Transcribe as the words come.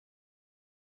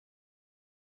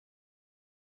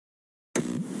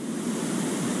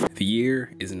The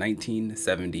year is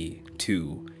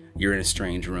 1972. You're in a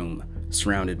strange room,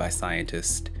 surrounded by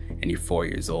scientists, and you're 4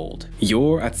 years old.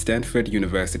 You're at Stanford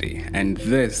University, and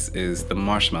this is the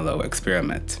marshmallow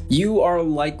experiment. You are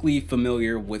likely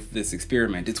familiar with this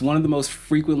experiment. It's one of the most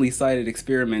frequently cited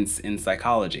experiments in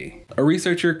psychology. A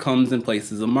researcher comes and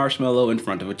places a marshmallow in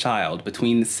front of a child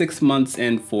between 6 months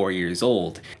and 4 years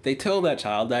old. They tell that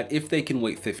child that if they can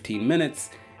wait 15 minutes,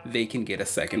 they can get a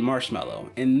second marshmallow,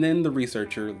 and then the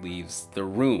researcher leaves the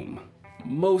room.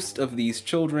 Most of these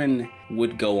children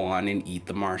would go on and eat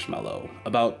the marshmallow,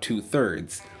 about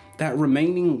 2/3. That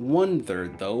remaining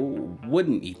 1/3 though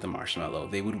wouldn't eat the marshmallow.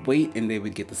 They would wait and they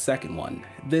would get the second one.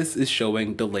 This is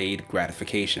showing delayed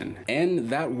gratification. And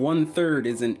that 1/3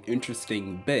 is an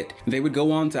interesting bit. They would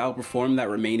go on to outperform that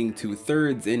remaining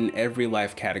 2/3 in every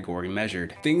life category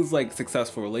measured. Things like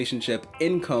successful relationship,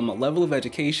 income, level of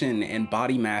education, and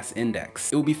body mass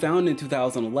index. It would be found in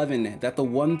 2011 that the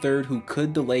 1/3 who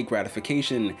could delay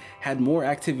gratification had more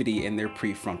activity in their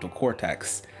prefrontal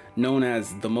cortex. Known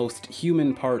as the most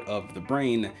human part of the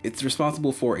brain, it's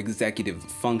responsible for executive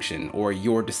function, or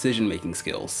your decision-making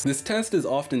skills. This test is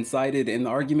often cited in the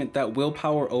argument that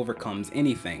willpower overcomes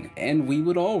anything, and we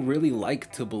would all really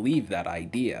like to believe that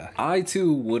idea. I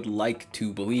too would like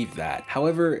to believe that.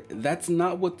 However, that's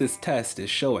not what this test is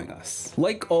showing us.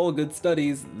 Like all good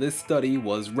studies, this study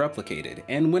was replicated,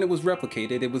 and when it was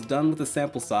replicated, it was done with a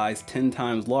sample size 10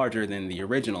 times larger than the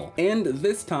original, and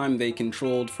this time they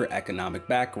controlled for economic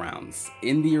background.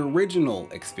 In the original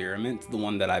experiment, the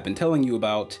one that I've been telling you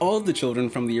about, all of the children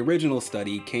from the original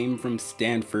study came from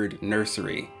Stanford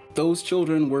nursery. Those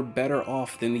children were better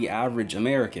off than the average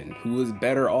American, who was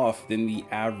better off than the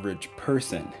average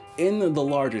person. In the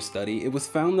larger study, it was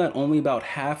found that only about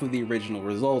half of the original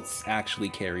results actually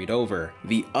carried over.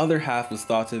 The other half was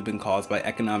thought to have been caused by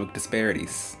economic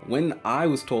disparities. When I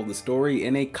was told the story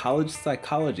in a college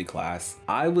psychology class,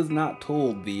 I was not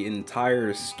told the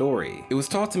entire story. It was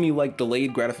taught to me like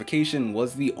delayed gratification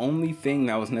was the only thing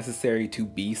that was necessary to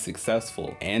be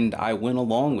successful, and I went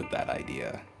along with that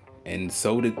idea. And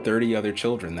so did 30 other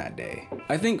children that day.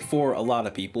 I think for a lot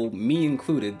of people, me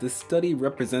included, this study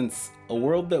represents a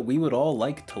world that we would all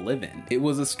like to live in. It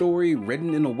was a story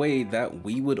written in a way that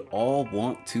we would all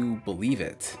want to believe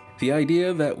it. The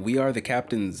idea that we are the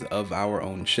captains of our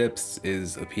own ships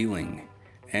is appealing,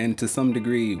 and to some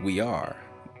degree we are.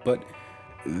 But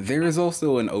there is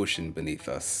also an ocean beneath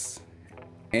us,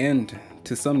 and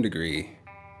to some degree,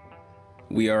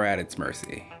 we are at its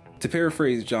mercy. To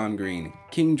paraphrase John Green,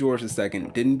 King George II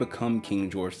didn't become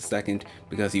King George II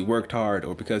because he worked hard,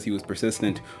 or because he was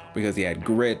persistent, or because he had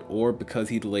grit, or because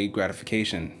he delayed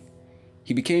gratification.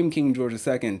 He became King George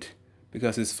II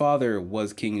because his father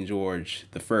was King George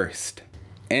I.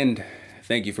 And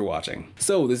thank you for watching.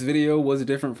 So this video was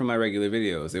different from my regular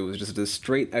videos. It was just a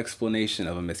straight explanation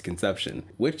of a misconception,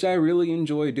 which I really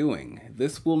enjoy doing.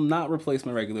 This will not replace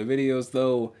my regular videos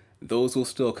though. Those will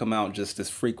still come out just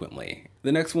as frequently.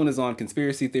 The next one is on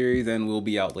conspiracy theories and will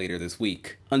be out later this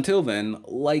week. Until then,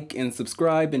 like and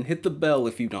subscribe and hit the bell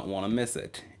if you don't want to miss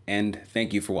it. And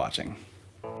thank you for watching.